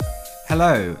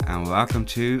Hello and welcome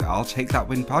to I'll Take That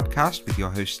Win podcast with your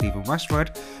host Stephen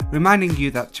Westwood, reminding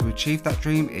you that to achieve that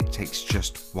dream it takes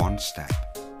just one step.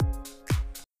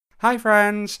 Hi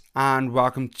friends, and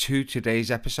welcome to today's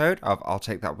episode of I'll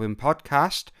Take That Win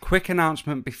podcast. Quick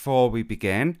announcement before we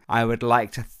begin. I would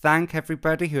like to thank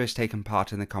everybody who has taken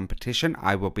part in the competition.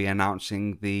 I will be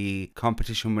announcing the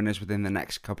competition winners within the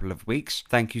next couple of weeks.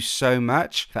 Thank you so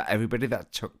much for everybody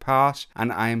that took part,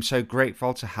 and I am so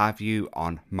grateful to have you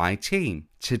on my team.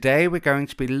 Today we're going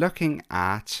to be looking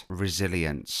at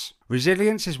resilience.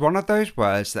 Resilience is one of those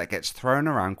words that gets thrown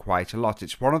around quite a lot.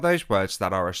 It's one of those words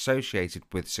that are associated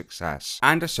with success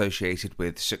and associated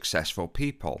with successful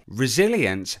people.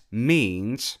 Resilience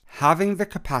means having the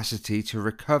capacity to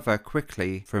recover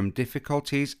quickly from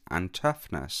difficulties and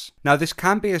toughness. Now, this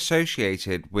can be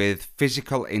associated with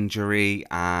physical injury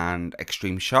and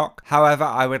extreme shock. However,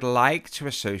 I would like to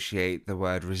associate the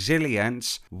word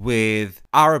resilience with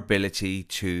our ability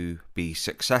to be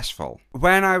successful.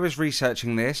 When I was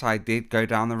researching this, I did go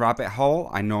down the rabbit hole.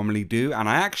 I normally do, and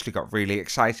I actually got really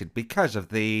excited because of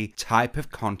the type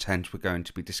of content we're going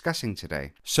to be discussing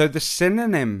today. So the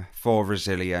synonym for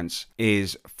resilience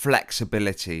is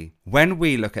flexibility. When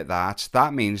we look at that,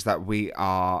 that means that we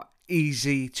are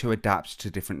easy to adapt to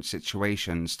different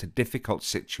situations, to difficult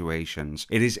situations.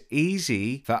 It is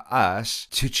easy for us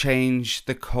to change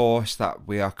the course that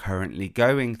we are currently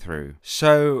going through.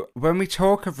 So when we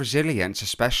talk of resilience,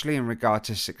 especially in regard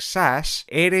to success,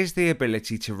 it is the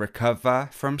ability to recover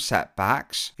from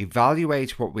setbacks,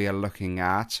 evaluate what we are looking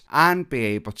at, and be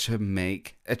able to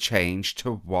make a change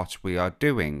to what we are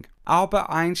doing. Albert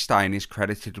Einstein is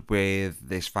credited with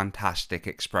this fantastic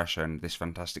expression, this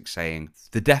fantastic saying.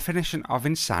 The definition of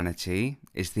insanity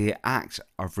is the act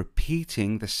of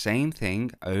repeating the same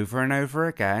thing over and over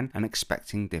again and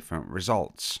expecting different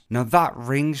results. Now that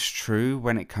rings true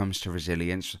when it comes to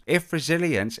resilience. If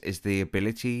resilience is the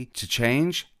ability to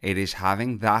change, it is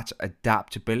having that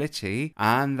adaptability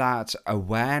and that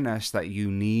awareness that you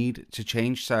need to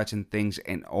change certain things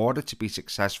in order to be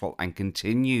successful and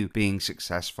continue being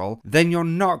successful. Then you're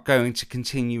not going to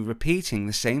continue repeating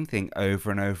the same thing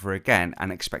over and over again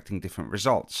and expecting different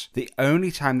results. The only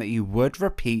time that you would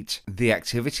repeat the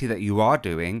activity that you are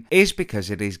doing is because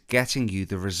it is getting you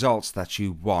the results that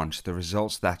you want, the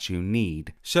results that you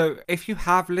need. So if you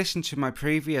have listened to my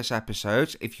previous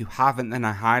episodes, if you haven't, then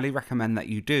I highly recommend that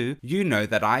you do. You know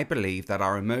that I believe that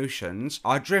our emotions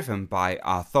are driven by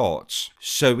our thoughts.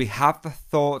 So we have the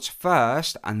thoughts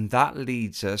first, and that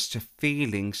leads us to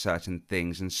feeling certain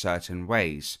things in certain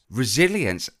ways.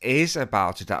 Resilience is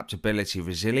about adaptability.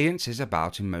 Resilience is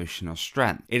about emotional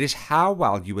strength. It is how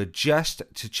well you adjust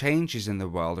to changes in the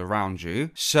world around you.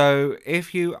 So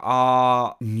if you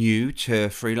are new to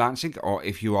freelancing or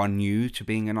if you are new to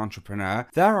being an entrepreneur,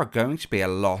 there are going to be a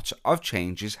lot of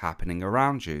changes happening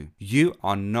around you. You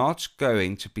are not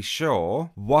going to be sure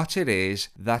what it is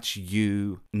that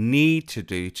you need to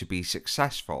do to be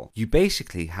successful. You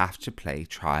basically have to play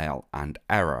trial and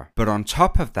error. But on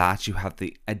top of that, you have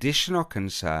the additional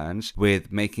concerns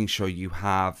with making sure you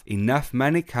have enough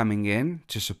money coming in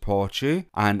to support you,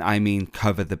 and I mean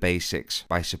cover the basics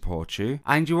by support you.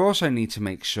 And you also need to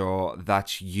make sure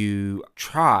that you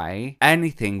try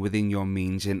anything within your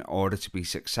means in order to be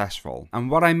successful. And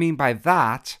what I mean by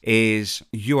that is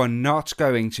you are not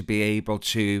going to be able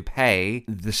to pay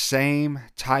the same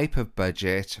type of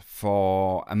budget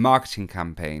for a marketing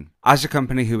campaign as a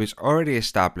company who is already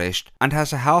established and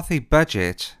has a healthy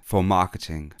budget for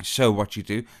marketing. So what you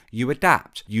do, you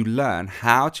adapt. You learn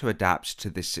how to adapt to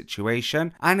this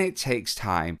situation, and it takes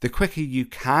time. The quicker you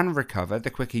can recover, the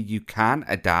quicker you can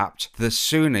adapt, the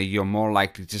sooner you're more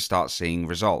likely to start seeing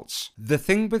results. The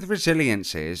thing with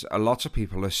resilience is a lot of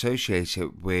people associate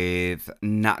it with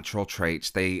natural traits.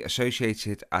 They associate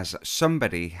it as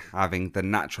somebody having the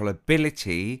natural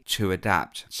ability to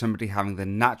adapt, somebody having the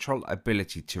natural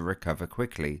ability to recover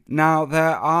quickly. Now,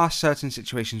 there are certain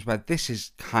situations where this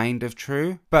is kind of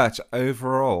true, but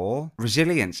overall,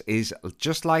 resilience is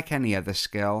just like any other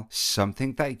skill,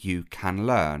 something that you can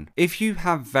learn. If you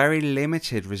have very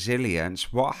limited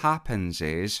resilience, what happens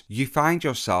is you find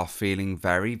yourself feeling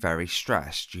very, very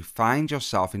stressed. You find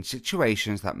yourself in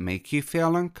situations that make you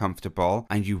feel uncomfortable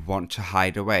and you want to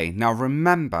hide away. Now,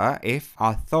 remember, if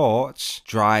our thoughts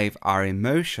drive our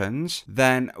emotions,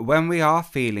 then when we are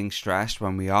feeling stressed,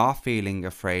 when we are feeling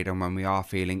afraid, and when we are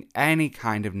feeling any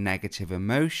kind of negative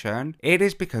emotion, motion, it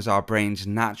is because our brains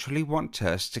naturally want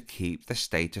us to keep the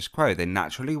status quo. They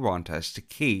naturally want us to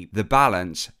keep the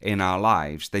balance in our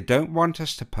lives. They don't want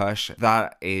us to push.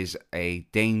 That is a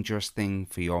dangerous thing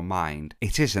for your mind.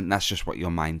 It isn't, that's just what your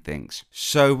mind thinks.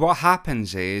 So what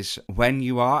happens is when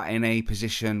you are in a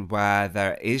position where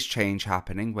there is change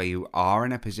happening, where you are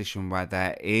in a position where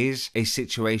there is a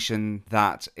situation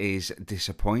that is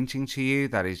disappointing to you,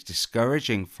 that is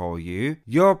discouraging for you,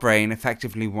 your brain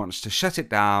effectively wants to shut it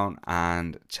down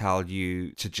and tell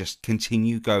you to just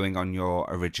continue going on your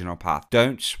original path.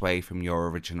 Don't sway from your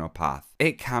original path.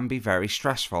 It can be very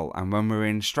stressful, and when we're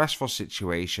in stressful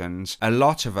situations, a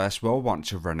lot of us will want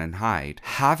to run and hide.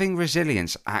 Having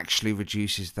resilience actually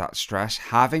reduces that stress.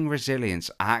 Having resilience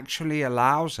actually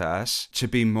allows us to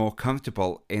be more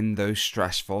comfortable in those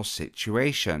stressful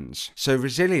situations. So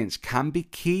resilience can be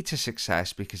key to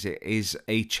success because it is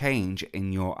a change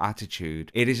in your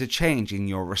attitude. It is a change in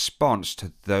your response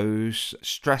to those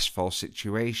stressful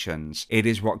situations. It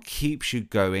is what keeps you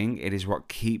going. It is what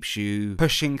keeps you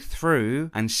pushing through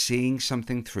and seeing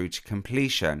something through to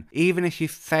completion. Even if you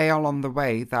fail on the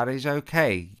way, that is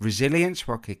okay. Resilience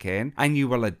will kick in and you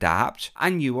will adapt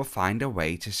and you will find a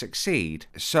way to succeed.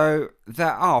 So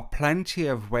there are plenty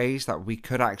of ways that we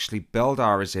could actually build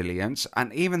our resilience,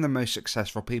 and even the most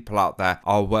successful people out there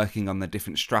are working on the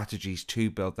different strategies to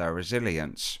build their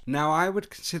resilience. Now, I would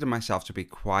consider myself to be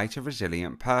quite a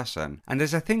resilient person, and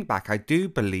as I think back, I do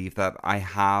believe that I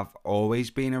have always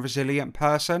been a resilient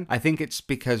person. I think it's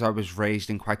because I was raised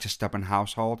in quite a stubborn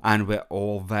household, and we're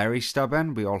all very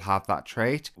stubborn. We all have that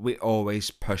trait. We always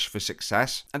push for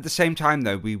success. At the same time,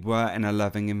 though, we were in a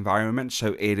loving environment,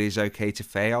 so it is okay to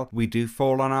fail. We do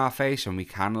fall on our face and we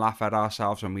can laugh at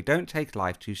ourselves and we don't take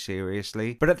life too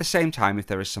seriously. But at the same time, if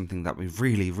there is something that we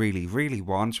really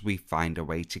want, we find a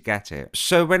way to get it.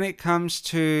 So when it comes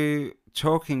to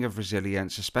talking of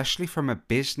resilience, especially from a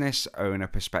business owner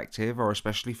perspective, or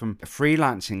especially from a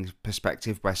freelancing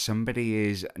perspective where somebody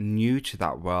is new to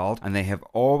that world and they have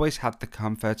always had the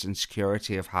comfort and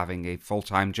security of having a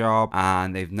full-time job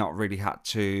and they've not really had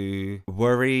to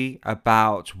worry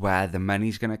about where the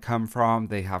money's going to come from.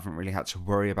 They haven't really had to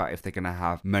worry about if they're going to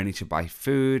have money to buy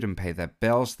food and pay their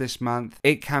bills this month.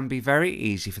 It can be very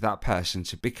easy for that person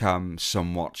to become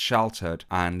somewhat sheltered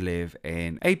and live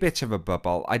in a bit of a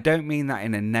bubble. I don't mean that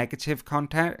in a negative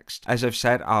context. As I've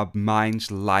said, our minds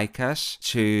like us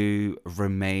to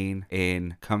remain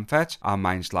in comfort. Our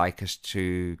minds like us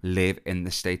to live in the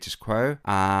status quo.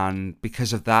 And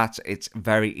because of that, it's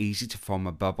very easy to form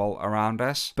a bubble around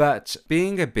us. But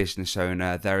being a business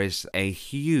owner, there is a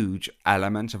huge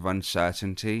element of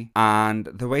uncertainty. And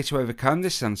the way to overcome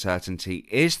this uncertainty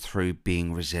is through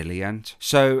being resilient.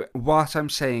 So what I'm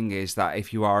saying is that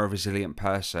if you are a resilient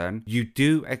person, you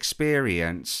do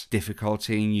experience difficulty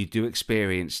and you do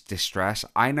experience distress.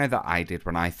 I know that I did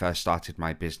when I first started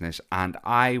my business, and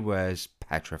I was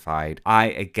petrified. I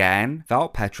again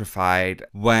felt petrified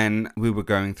when we were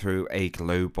going through a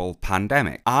global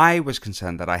pandemic. I was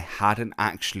concerned that I hadn't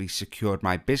actually secured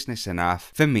my business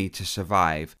enough for me to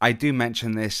survive. I do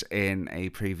mention this in a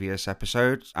previous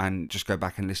episode, and just go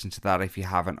back and listen to that if you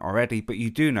haven't already, but you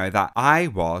do know that I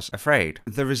was afraid.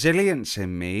 The resilience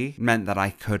in me meant that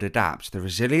I could adapt. The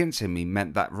resilience in me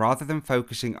meant that rather than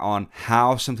focusing on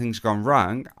how something's gone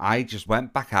wrong, I just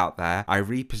went back out there, I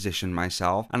repositioned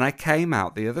myself, and I came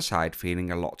out the other side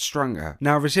feeling a lot stronger.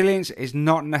 Now, resilience is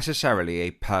not necessarily a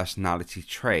personality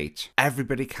trait.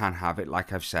 Everybody can have it,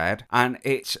 like I've said, and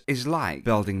it is like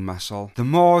building muscle. The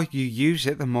more you use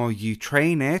it, the more you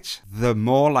train it, the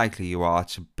more likely you are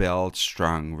to build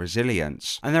strong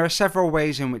resilience. And there are several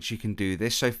ways in which you can do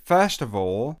this. So first of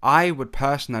all, I would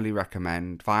personally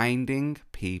recommend finding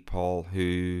people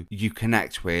who you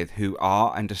connect with, who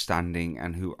are understanding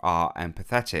and who are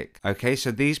empathetic. Okay,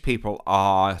 so these people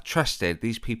are trusted.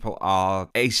 These people are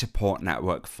a support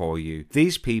network for you.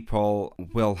 These people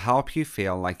will help you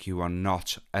feel like you are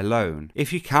not alone.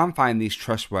 If you can find these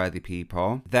trustworthy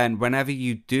people, then whenever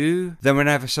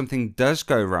something does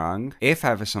go wrong, if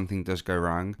ever something does go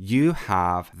wrong, you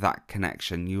have that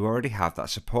connection. You already have that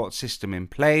support system in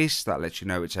place that lets you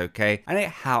know it's okay, and it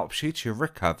helps you to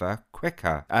recover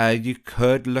quicker. You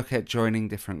could look at joining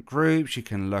different groups. You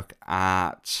can look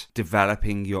at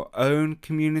developing your own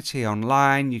community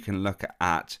online. You can look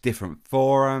at different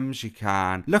forums. You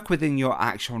can look within your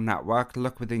actual network,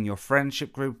 look within your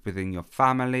friendship group, within your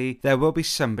family. There will be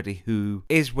somebody who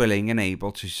is willing and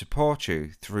able to support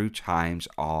you through times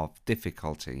of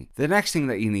difficulty. The next thing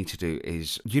that you need to do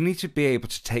is you need to be able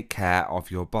to take care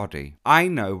of your body. I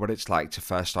know what it's like to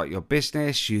first start your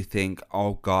business. You think,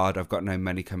 oh God, I've got no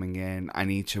money coming in. I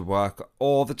need to work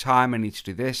all the time, I need to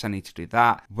do this, I need to do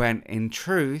that, when in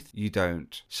truth, you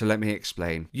don't. So let me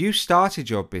explain. You started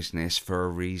your business for a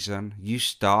reason. You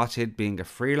started being a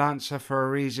freelancer for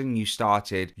a reason. You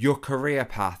started your career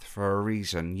path for a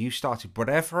reason. You started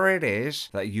whatever it is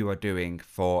that you are doing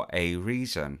for a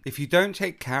reason. If you don't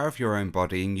take care of your own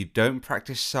body and you don't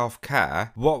practice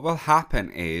self-care, what will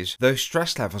happen is those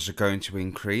stress levels are going to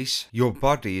increase, your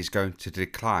body is going to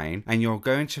decline, and you're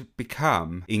going to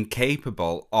become incapable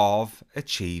of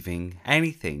achieving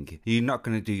anything. You're not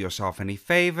going to do yourself any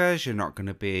favors. You're not going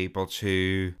to be able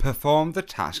to perform the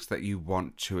tasks that you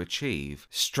want to achieve.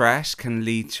 Stress can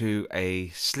lead to a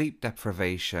sleep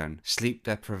deprivation. Sleep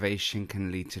deprivation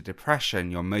can lead to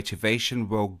depression. Your motivation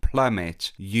will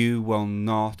plummet. You will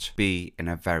not be in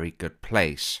a very good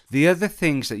place. The other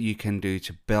things that you can do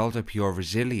to build up your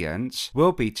resilience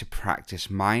will be to practice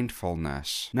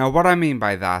mindfulness. Now, what I mean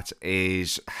by that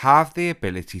is have the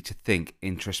ability to think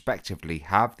introspectively,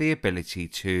 have the ability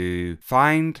to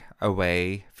find a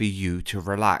way for you to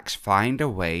relax, find a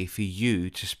way for you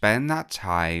to spend that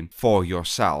time for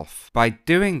yourself. By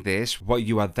doing this, what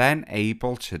you are then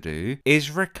able to do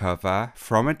is recover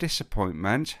from a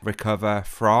disappointment, recover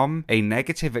from a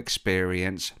negative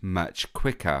experience much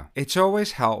quicker. It's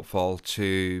always helpful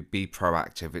to be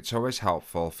proactive. It's always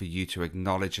helpful for you to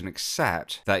acknowledge and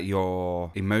accept that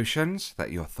your emotions,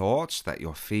 that your thoughts, that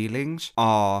your feelings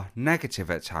are negative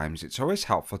at times. It's always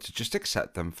helpful to just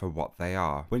accept them for what they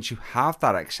are. Once you have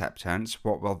that acceptance,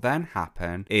 what will then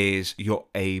happen is you're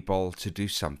able to do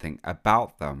something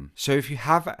about them. So if you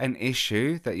have an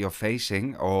issue that you're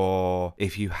facing, or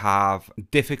if you have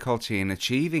difficulty in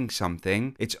achieving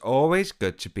something, it's always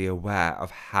good to be aware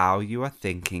of how you are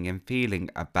thinking and feeling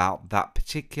about that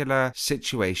particular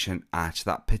situation at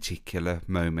that particular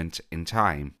moment in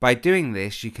time. By doing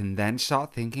this, you can then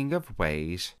start thinking of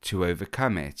ways to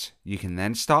overcome it. You can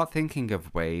then start thinking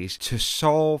of ways to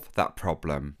solve that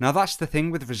problem. Now, that's the thing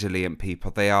with resilient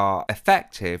people. They are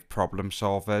effective problem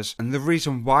solvers. And the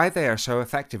reason why they are so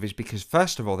effective is because,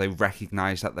 first of all, they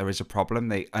recognize that there is a problem.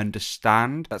 They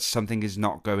understand that something is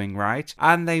not going right,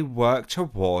 and they work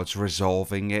towards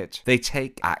resolving it. They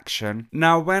take action.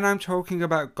 Now, when I'm talking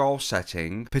about goal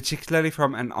setting, particularly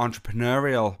from an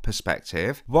entrepreneurial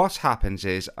perspective, what happens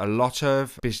is a lot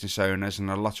of business owners and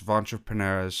a lot of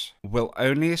entrepreneurs will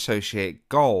only associate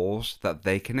goals that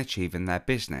they can achieve in their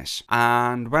business.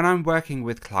 And when I'm working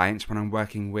with clients, when I'm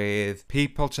working with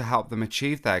people to help them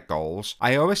achieve their goals,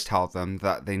 I always tell them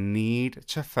that they need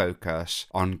to focus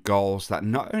on goals that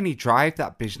not only drive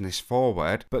that business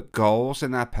forward, but goals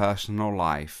in their personal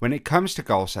life. When it comes to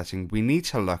goal setting, we need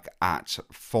to look at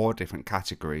 4 different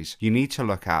categories. You need to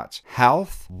look at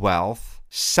health, wealth,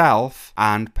 self,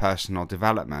 and personal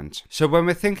development. So when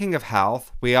we're thinking of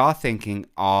health, we are thinking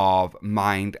of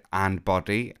mind and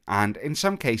body, and in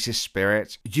some cases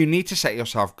spirit. You need to set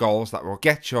yourself goals that will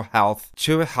get your health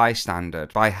to a high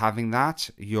standard. By having that,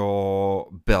 you're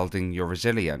building your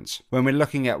resilience. When we're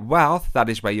looking at wealth, that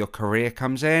is where your career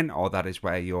comes in, or that is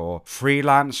where your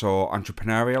freelance or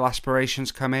entrepreneurial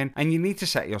aspirations come in, and you need to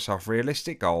set yourself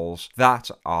realistic goals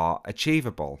that are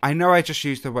achievable. I know I just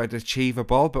used the word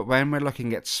achievable, but when we're looking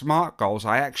at SMART goals,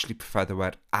 I actually prefer the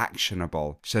word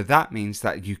actionable. So that means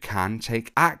that you can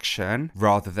take action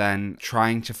rather than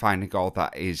trying to find a goal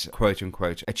that is quote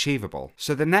unquote achievable.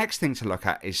 So the next thing to look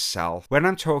at is self. When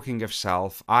I'm talking of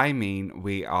self, I mean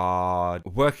we are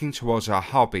working towards our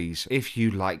hobbies. If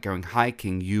you like going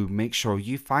hiking, you make sure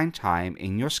you find time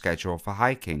in your schedule for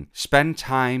hiking. Spend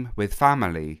time with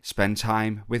family, spend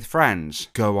time with friends,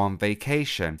 go on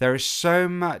vacation. There is so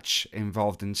much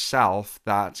involved in self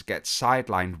that gets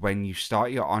sidelined when you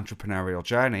start your entrepreneurial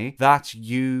journey that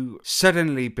you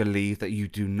suddenly believe that you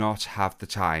do not have the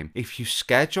time. If you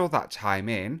schedule that time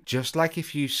in, just like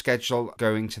if you schedule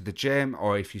going to the gym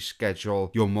or if you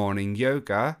schedule your morning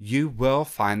yoga, you will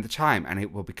find the time and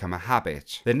it will become a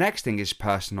habit. The next thing is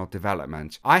personal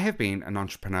development. I have been an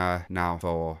entrepreneur now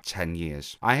for 10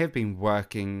 years. I have been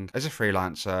working as a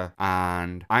freelancer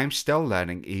and I'm still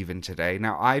learning even today.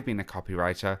 Now, I've been a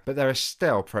copywriter, but there are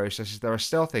still processes, there are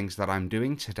still things that I'm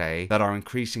doing today that are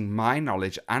increasing my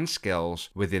knowledge and skills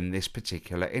within this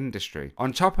particular industry.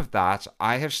 On top of that,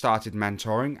 I have started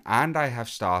mentoring and I have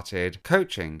started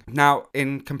coaching. Now,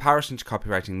 in comparison to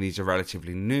copywriting, these are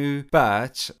relatively new,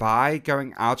 but by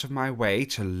going out of my way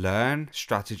to learn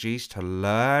strategies, to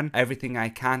learn everything I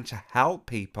can to help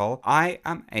people, I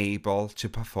am able to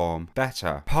perform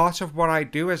better. Part of what I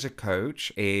do as a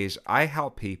coach is I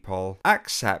help people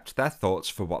accept their thoughts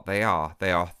for what they are.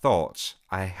 They are thoughts.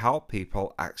 I help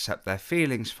people accept their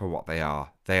feelings for what they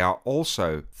are. They are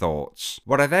also thoughts.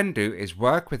 What I then do is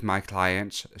work with my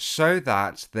clients so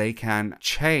that they can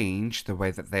change the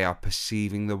way that they are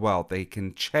perceiving the world. They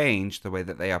can change the way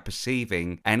that they are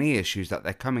perceiving any issues that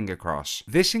they're coming across.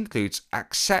 This includes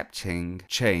accepting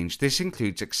change. This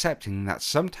includes accepting that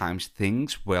sometimes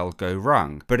things will go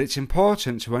wrong. But it's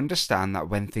important to understand that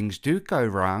when things do go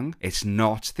wrong, it's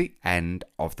not the end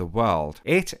of the world.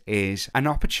 It is an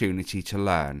opportunity to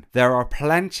learn. There are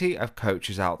plenty of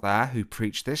coaches out there who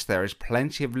preach this. There is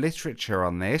plenty of literature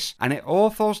on this, and it all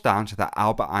falls down to that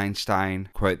Albert Einstein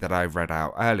quote that I read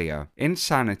out earlier.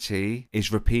 Insanity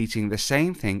is repeating the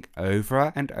same thing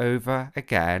over and over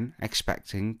again,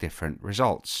 expecting different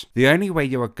results. The only way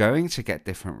you are going to get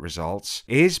different results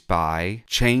is by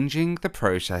changing the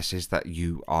processes that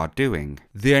you are doing.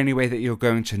 The only way that you're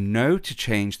going to know to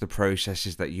change the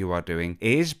processes that you are doing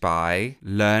is by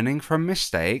learning from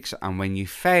mistakes, and when you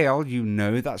fail, you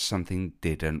know that something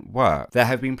didn't work. There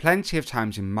have been plenty of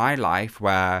times in my life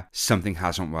where something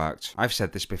hasn't worked. I've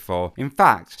said this before. In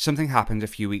fact, something happened a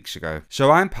few weeks ago.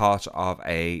 So I'm part of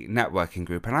a networking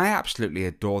group, and I absolutely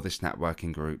adore this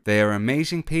networking group. They are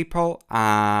amazing people,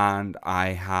 and I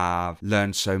have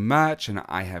learned so much, and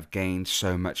I have gained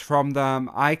so much from them.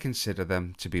 I consider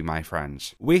them to be my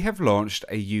friends. We have launched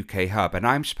a UK hub, and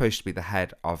I'm supposed to be the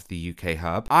head of the UK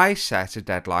hub. I set a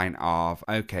deadline of,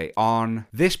 okay, on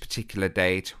this particular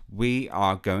date, we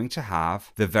are going to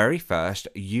have the very first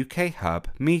UK hub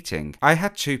meeting. I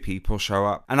had 2 people show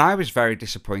up, and I was very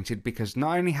disappointed because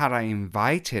not only had I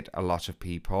invited a lot of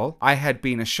people, I had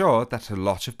been assured that a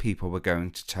lot of people were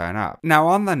going to turn up. Now,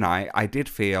 on the night, I did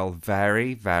feel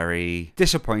very, very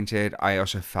disappointed. I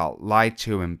also felt lied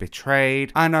to and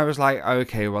betrayed, and I was like,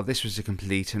 okay, well, this was a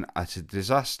complete and utter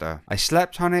disaster. I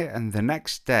slept on it, and the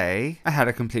next day, I had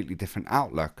a completely different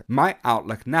outlook. My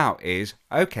outlook now is,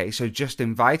 okay, so just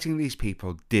inviting these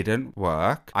people didn't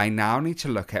work. I now need to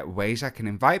look at ways I can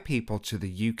invite people to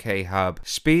the UK Hub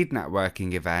speed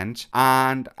networking event,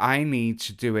 and I need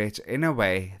to do it in a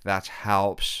way that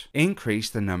helps increase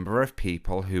the number of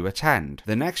people who attend.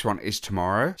 The next one is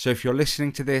tomorrow. So if you're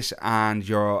listening to this and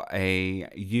you're a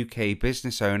UK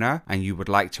business owner and you would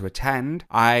like to attend,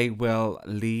 I will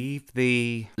leave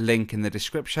the link in the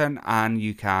description and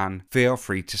you can feel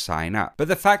free to sign up. But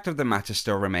the fact of the matter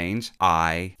still remains,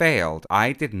 I failed.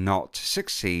 I did not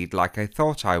succeed like I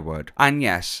thought I would. And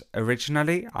yes,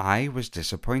 originally I was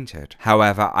disappointed.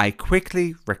 However, I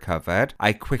quickly recovered,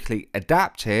 I quickly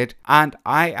adapted, and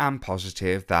I am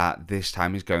positive that this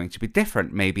time is going to be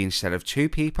different. Maybe instead of 2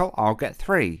 people, I'll get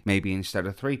 3. Maybe instead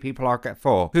of 3 people, I'll get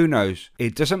 4. Who knows?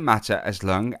 It doesn't matter as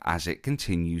long as it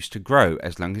continues to grow,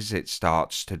 as long as it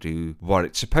starts to do what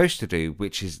it's supposed to do,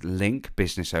 which is link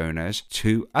business owners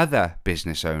to other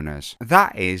business owners.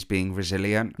 That is being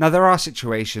resilient. Now, there are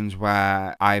situations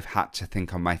where I've had to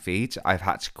think on my feet. I've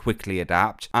had to quickly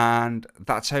adapt, and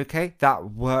that's okay.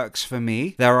 That works for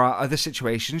me. There are other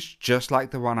situations, just like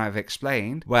the one I've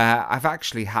explained, where I've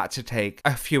actually had to take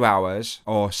a few hours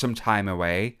or some time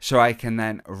away so I can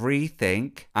then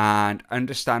rethink and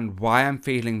understand why I'm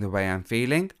feeling the way I'm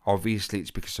feeling. Obviously,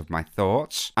 it's because of my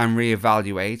thoughts, and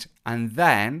reevaluate and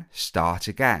then start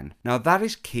again. Now, that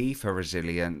is key for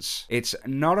resilience. It's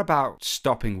not about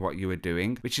stopping what you are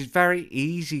doing, which is very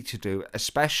easy to do,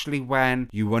 especially when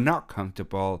you are not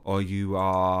comfortable or you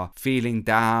are feeling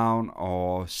down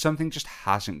or something just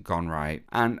hasn't gone right.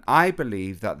 And I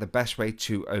believe that the best way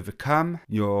to overcome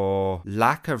your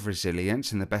lack of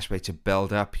resilience and the best way to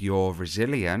build up your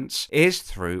resilience is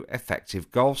through effective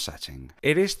goal setting.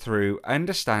 It is through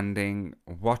understanding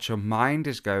what your mind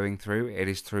is going through. It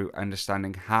is through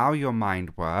understanding how your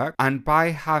mind works, and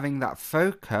by having that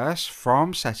focus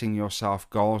from setting yourself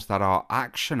goals that are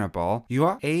actionable, you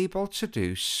are able to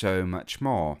do so much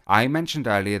more. I mentioned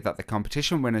earlier that the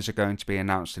competition winners are going to be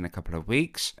announced in a couple of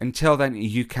weeks. Until then,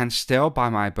 you can still buy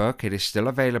my book. It is still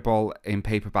available in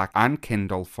paperback and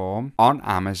Kindle form on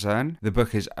Amazon. The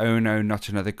book is Oh No, Not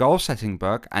Another Goal Setting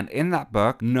Book, and in that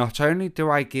book, not only do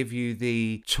I give you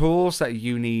the tools that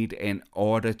you need in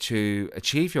order to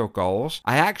achieve your goals,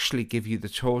 I actually give you the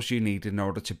tools you need in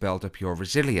order to build up your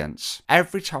resilience.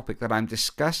 Every topic that I'm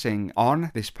discussing on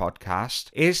this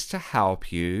podcast is to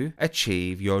help you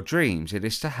achieve your dreams. It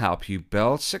is to help you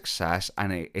build success,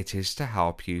 and it is to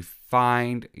help you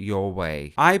find your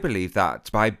way. I believe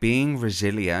that by being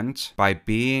resilient, by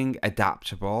being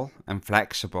adaptable and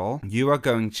flexible, you are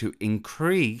going to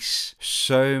increase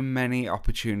so many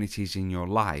opportunities in your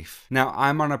life. Now,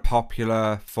 I'm on a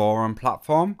popular forum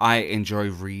platform. I enjoy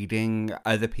reading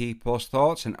other people's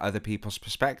thoughts and other people's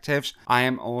perspectives. I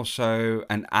am also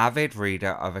an avid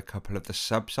reader of a couple of the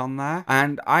subs on there,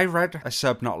 and I read a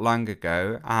sub not long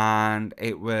ago, and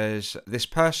it was this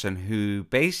person who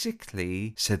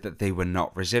basically said that they were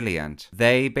not resilient.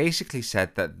 They basically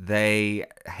said that they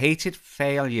hated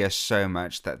failure so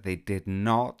much that they did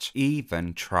not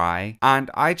even try, and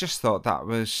I just thought that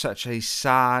was such a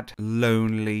sad,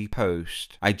 lonely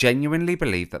post. I genuinely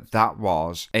believe that that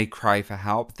was a cry for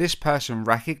help. This person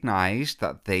recognized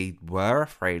that they were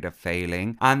afraid of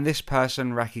failing, and this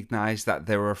person recognized that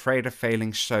they were afraid of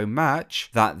failing so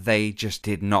much that they just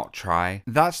did not try.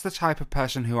 That's the type of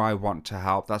person who I want to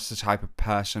help. That's the type of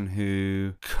person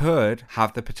who could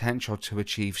have the potential to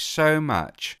achieve so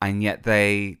much, and yet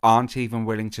they aren't even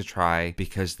willing to try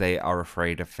because they are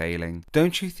afraid of failing.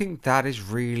 Don't you think that is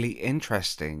really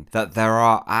interesting? That there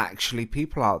are actually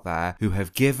people out there who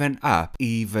have given up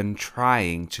even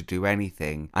trying to do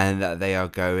anything, and that they are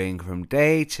going from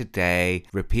day to day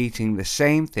repeating the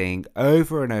same thing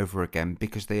over and over again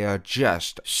because they are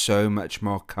just so much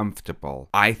more comfortable.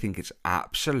 I think it's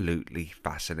absolutely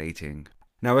fascinating.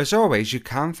 Now, as always, you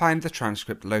can find the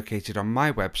transcript located on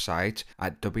my website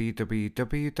at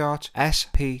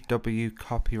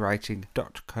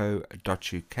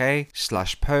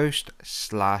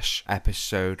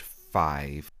www.spwcopywriting.co.uk/post/episode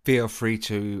 5. Feel free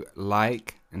to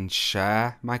like and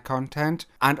share my content,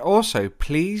 and also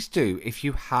please do, if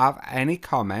you have any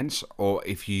comments or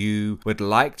if you would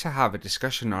like to have a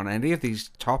discussion on any of these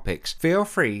topics, feel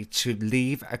free to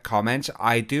leave a comment.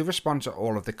 I do respond to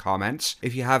all of the comments.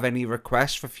 If you have any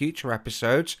requests for future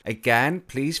episodes, again,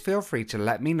 please feel free to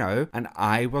let me know, and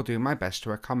I will do my best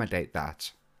to accommodate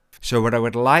that. So what I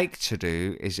would like to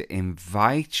do is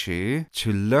invite you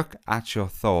to look at your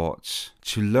thoughts,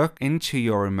 to look into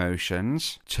your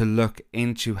emotions, to look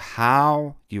into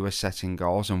how you are setting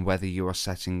goals and whether you are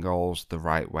setting goals the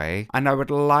right way. And I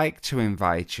would like to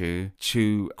invite you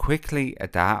to quickly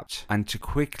adapt and to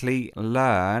quickly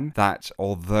learn that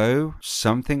although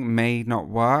something may not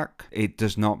work, it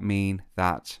does not mean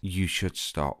that you should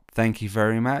stop. Thank you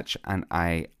very much, and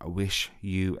I wish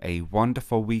you a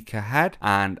wonderful week ahead,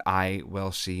 and I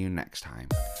will see you next time.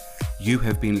 You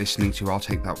have been listening to I'll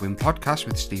Take That Win podcast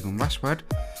with Stephen Westwood,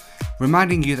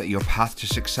 reminding you that your path to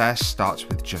success starts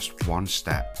with just one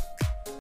step.